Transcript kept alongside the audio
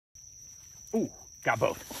Ooh, got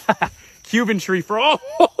both. Cuban tree frog.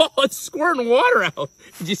 Oh, it's squirting water out.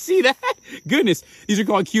 Did you see that? Goodness. These are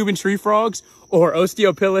called Cuban tree frogs, or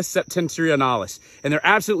Osteopilus septentrionalis, and they're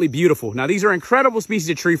absolutely beautiful. Now, these are incredible species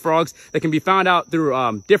of tree frogs that can be found out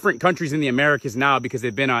through different countries in the Americas now, because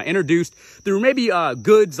they've been introduced through maybe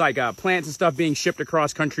goods like plants and stuff being shipped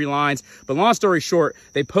across country lines. But long story short,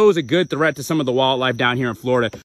 they pose a good threat to some of the wildlife down here in Florida.